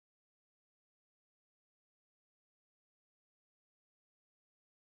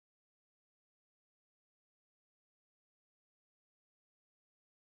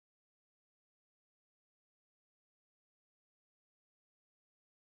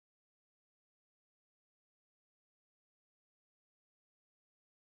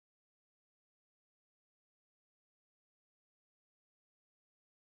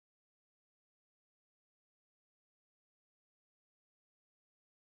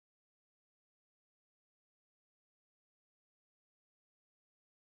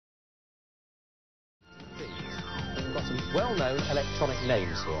well-known electronic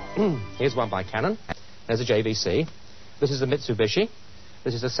names here. Here's one by Canon. There's a JVC. This is a Mitsubishi.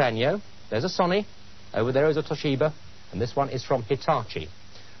 This is a Sanyo. There's a Sony. Over there is a Toshiba. And this one is from Hitachi.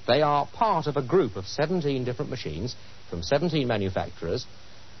 They are part of a group of 17 different machines from 17 manufacturers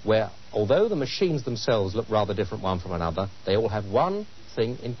where, although the machines themselves look rather different one from another, they all have one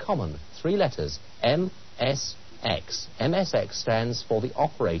thing in common. 3 letters. MSX. MSX stands for the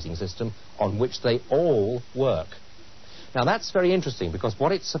operating system on which they all work. Now that's very interesting because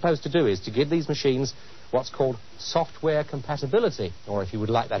what it's supposed to do is to give these machines what's called software compatibility, or if you would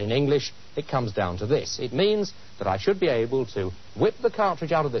like that in English, it comes down to this. It means that I should be able to whip the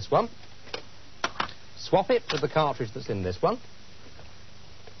cartridge out of this one, swap it with the cartridge that's in this one,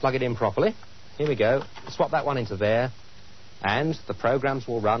 plug it in properly. Here we go. Swap that one into there, and the programs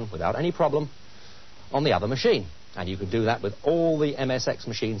will run without any problem on the other machine. And you can do that with all the MSX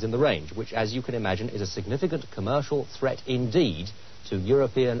machines in the range, which, as you can imagine, is a significant commercial threat indeed to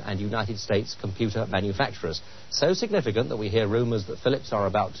European and United States computer manufacturers. So significant that we hear rumours that Philips are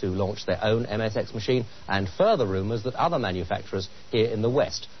about to launch their own MSX machine, and further rumours that other manufacturers here in the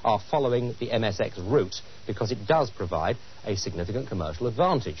West are following the MSX route because it does provide a significant commercial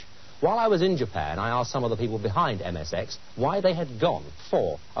advantage. While I was in Japan, I asked some of the people behind MSX why they had gone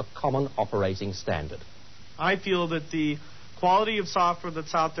for a common operating standard. I feel that the quality of software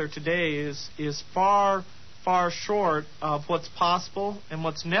that's out there today is far, far short of what's possible and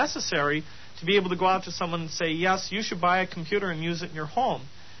what's necessary to be able to go out to someone and say, yes, you should buy a computer and use it in your home.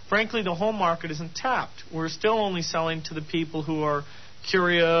 Frankly, the home market isn't tapped. We're still only selling to the people who are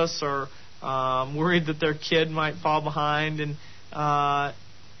curious or worried that their kid might fall behind. And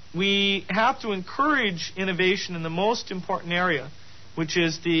we have to encourage innovation in the most important area, which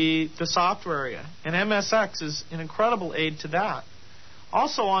is the software area. And MSX is an incredible aid to that.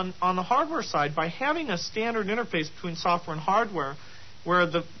 Also, on the hardware side, by having a standard interface between software and hardware, where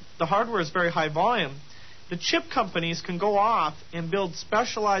the hardware is very high volume, the chip companies can go off and build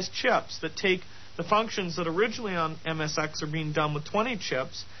specialized chips that take the functions that originally on MSX are being done with 20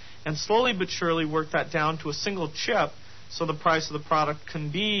 chips and slowly but surely work that down to a single chip so the price of the product can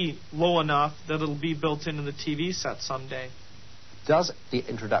be low enough that it'll be built into the TV set someday. Does the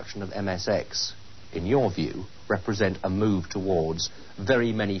introduction of MSX, in your view, represent a move towards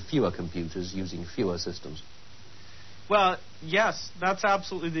very many fewer computers using fewer systems? Well, yes, that's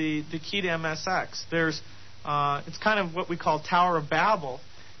absolutely the key to MSX. It's kind of what we call Tower of Babel,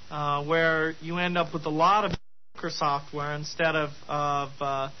 where you end up with a lot of software instead of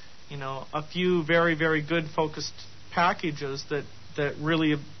a few very, very good focused packages that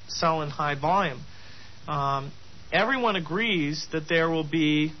really sell in high volume. Everyone agrees that there will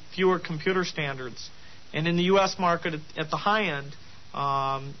be fewer computer standards. And in the U.S. market at the high end,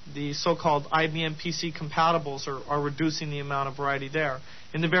 the so-called IBM PC compatibles are reducing the amount of variety there.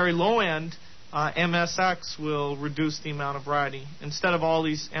 In the very low end, MSX will reduce the amount of variety. Instead of all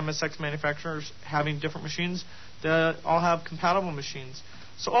these MSX manufacturers having different machines, they'll all have compatible machines.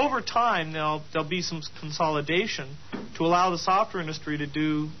 So over time, there'll be some consolidation to allow the software industry to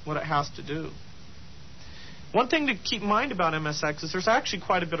do what it has to do. One thing to keep in mind about MSX is there's actually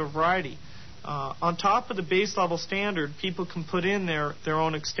quite a bit of variety. On top of the base level standard, people can put in their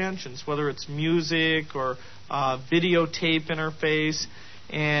own extensions, whether it's music or videotape interface,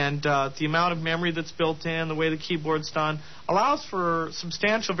 and the amount of memory that's built in, the way the keyboard's done, allows for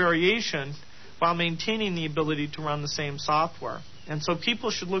substantial variation while maintaining the ability to run the same software. And so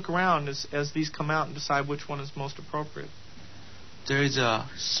people should look around as these come out and decide which one is most appropriate. There is a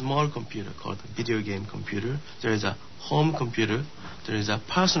small computer called a video game computer. There is a home computer. There is a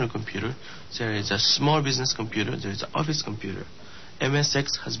personal computer. There is a small business computer. There is an office computer.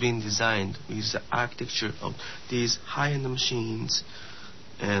 MSX has been designed with the architecture of these high-end machines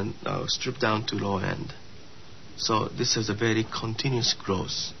and stripped down to low-end. So this is a very continuous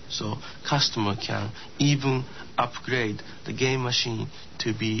growth. So customer can even upgrade the game machine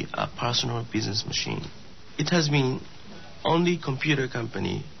to be a personal business machine. It has been only computer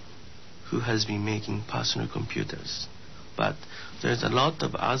company who has been making personal computers. But there's a lot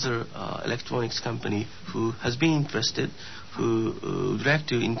of other electronics company who has been interested, who would like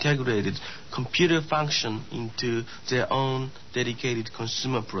to integrate computer function into their own dedicated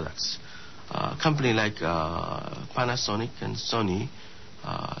consumer products. Company like Panasonic and Sony,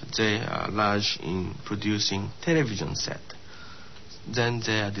 they are large in producing television set. Then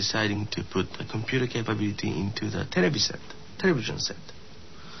they are deciding to put a computer capability into the television set.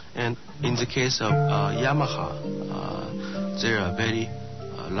 And in the case of Yamaha, they are very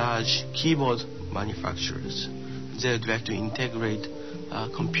large keyboard manufacturers. They would like to integrate a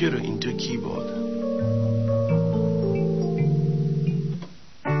computer into a keyboard.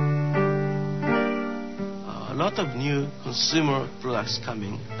 lot of new consumer products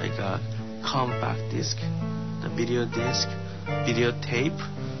coming, like a compact disc, the video disc, video tape,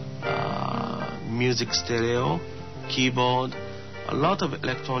 music stereo, keyboard. A lot of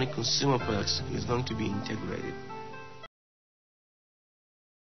electronic consumer products is going to be integrated.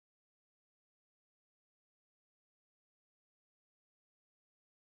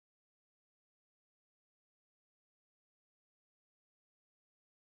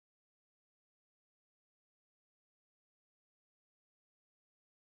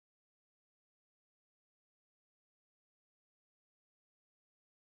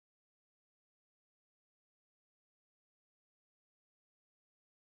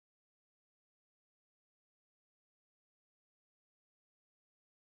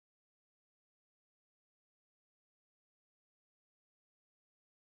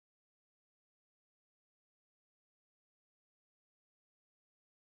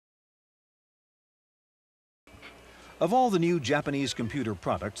 Of all the new Japanese computer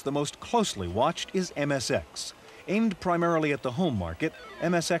products, the most closely watched is MSX. Aimed primarily at the home market,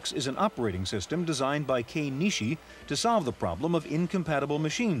 MSX is an operating system designed by Kei Nishi to solve the problem of incompatible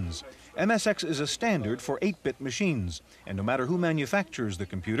machines. MSX is a standard for 8-bit machines, and no matter who manufactures the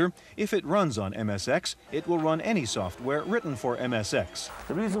computer, if it runs on MSX, it will run any software written for MSX.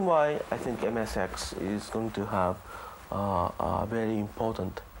 The reason why I think MSX is going to have a very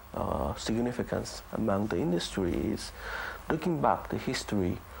important significance among the industry is looking back the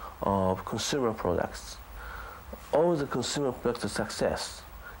history of consumer products. All the consumer product success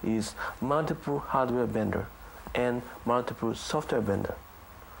is multiple hardware vendor and multiple software vendor.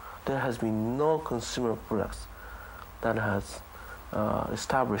 There has been no consumer products that has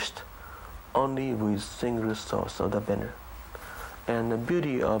established only with single source of the vendor. And the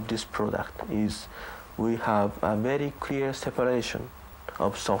beauty of this product is we have a very clear separation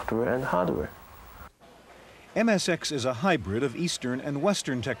of software and hardware. MSX is a hybrid of Eastern and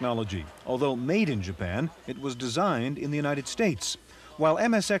Western technology. Although made in Japan, it was designed in the United States. While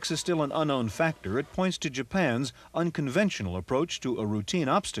MSX is still an unknown factor, it points to Japan's unconventional approach to a routine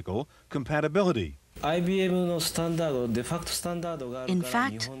obstacle, compatibility. In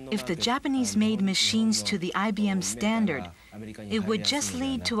fact, if the Japanese made machines to the IBM standard, it would just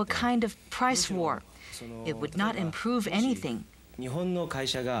lead to a kind of price war. It would not improve anything.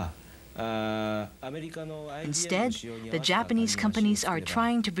 Instead, the Japanese companies are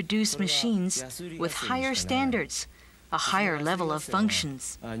trying to produce machines with higher standards, a higher level of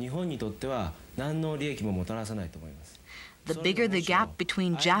functions. The bigger the gap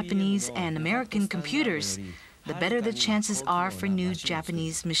between Japanese and American computers, the better the chances are for new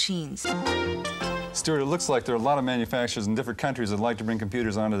Japanese machines. Stuart, it looks like there are a lot of manufacturers in different countries that like to bring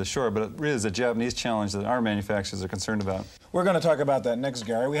computers onto the shore, but it really is a Japanese challenge that our manufacturers are concerned about. We're going to talk about that next,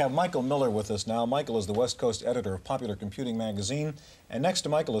 Gary. We have Michael Miller with us now. Michael is the West Coast editor of Popular Computing magazine. And next to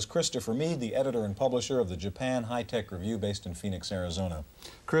Michael is Christopher Meade, the editor and publisher of the Japan High-Tech Review based in Phoenix, Arizona.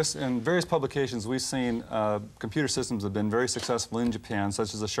 Chris, in various publications we've seen computer systems that have been very successful in Japan,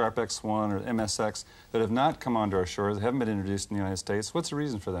 such as the Sharp X1 or MSX, that have not come onto our shores, that haven't been introduced in the United States. What's the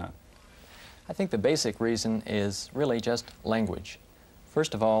reason for that? I think the basic reason is really just language.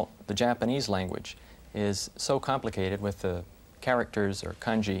 First of all, the Japanese language is so complicated with the characters or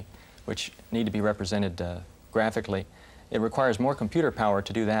kanji, which need to be represented graphically. It requires more computer power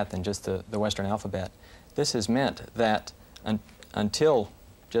to do that than just the Western alphabet. This has meant that until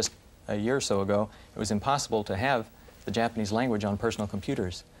just a year or so ago, it was impossible to have the Japanese language on personal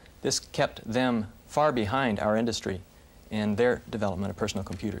computers. This kept them far behind our industry in their development of personal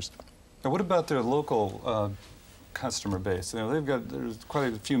computers. Now, what about their local customer base? You know, there's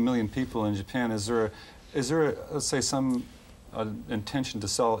quite a few million people in Japan. Is there let's say, some intention to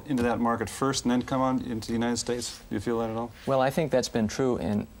sell into that market first and then come on into the United States? Do you feel that at all? Well, I think that's been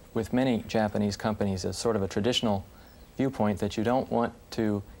true with many Japanese companies as sort of a traditional viewpoint that you don't want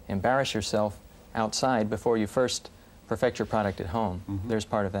to embarrass yourself outside before you first perfect your product at home. Mm-hmm. There's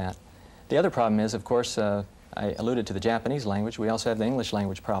part of that. The other problem is, of course, I alluded to the Japanese language. We also have the English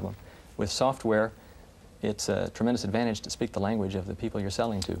language problem. With software, it's a tremendous advantage to speak the language of the people you're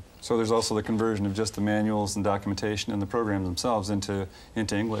selling to. So there's also the conversion of just the manuals and documentation and the programs themselves into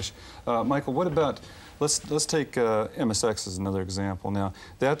English. Michael, what about, let's take MSX as another example. Now,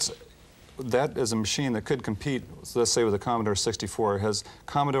 that is a machine that could compete, let's say, with the Commodore 64. Has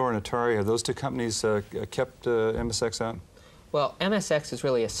Commodore and Atari, have those two companies kept MSX out? Well, MSX is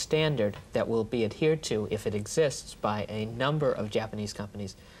really a standard that will be adhered to if it exists by a number of Japanese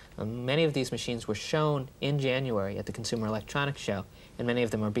companies. Many of these machines were shown in January at the Consumer Electronics Show, and many of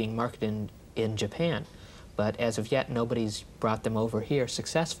them are being marketed in Japan. But as of yet, nobody's brought them over here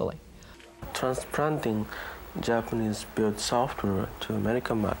successfusly. Transplanting Japanese build software to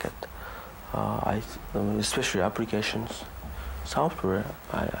American market, especially applications software,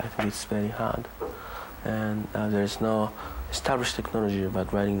 I think it's very hard. And there is no established technology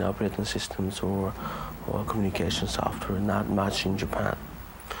about writing the operating systems or communication software, not much in Japan.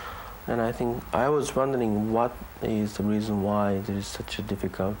 And I think I was wondering what is the reason why there is such a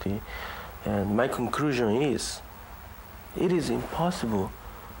difficulty. And my conclusion is, it is impossible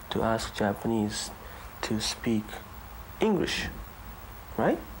to ask Japanese to speak English,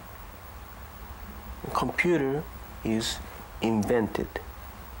 right? A computer is invented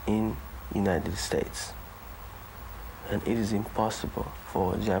in United States. And it is impossible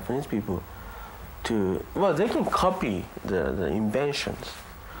for Japanese people to, well, they can copy the inventions,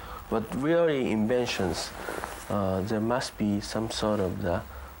 but really inventions, there must be some sort of the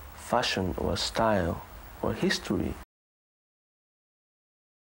fashion or style or history.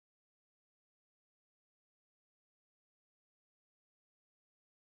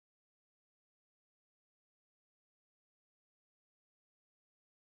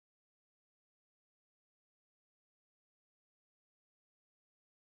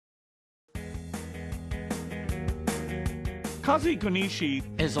 Kazuhiko Nishi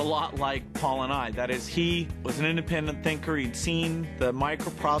is a lot like Paul and I. That is, he was an independent thinker. He'd seen the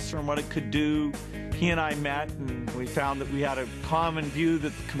microprocessor and what it could do. He and I met, and we found that we had a common view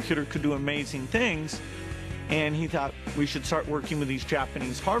that the computer could do amazing things. And he thought we should start working with these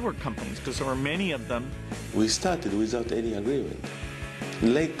Japanese hardware companies, because there were many of them. We started without any agreement.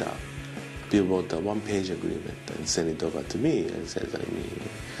 Later, they wrote a one-page agreement and sent it over to me and said,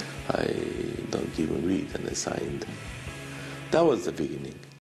 I don't even read, and I signed. That was the beginning.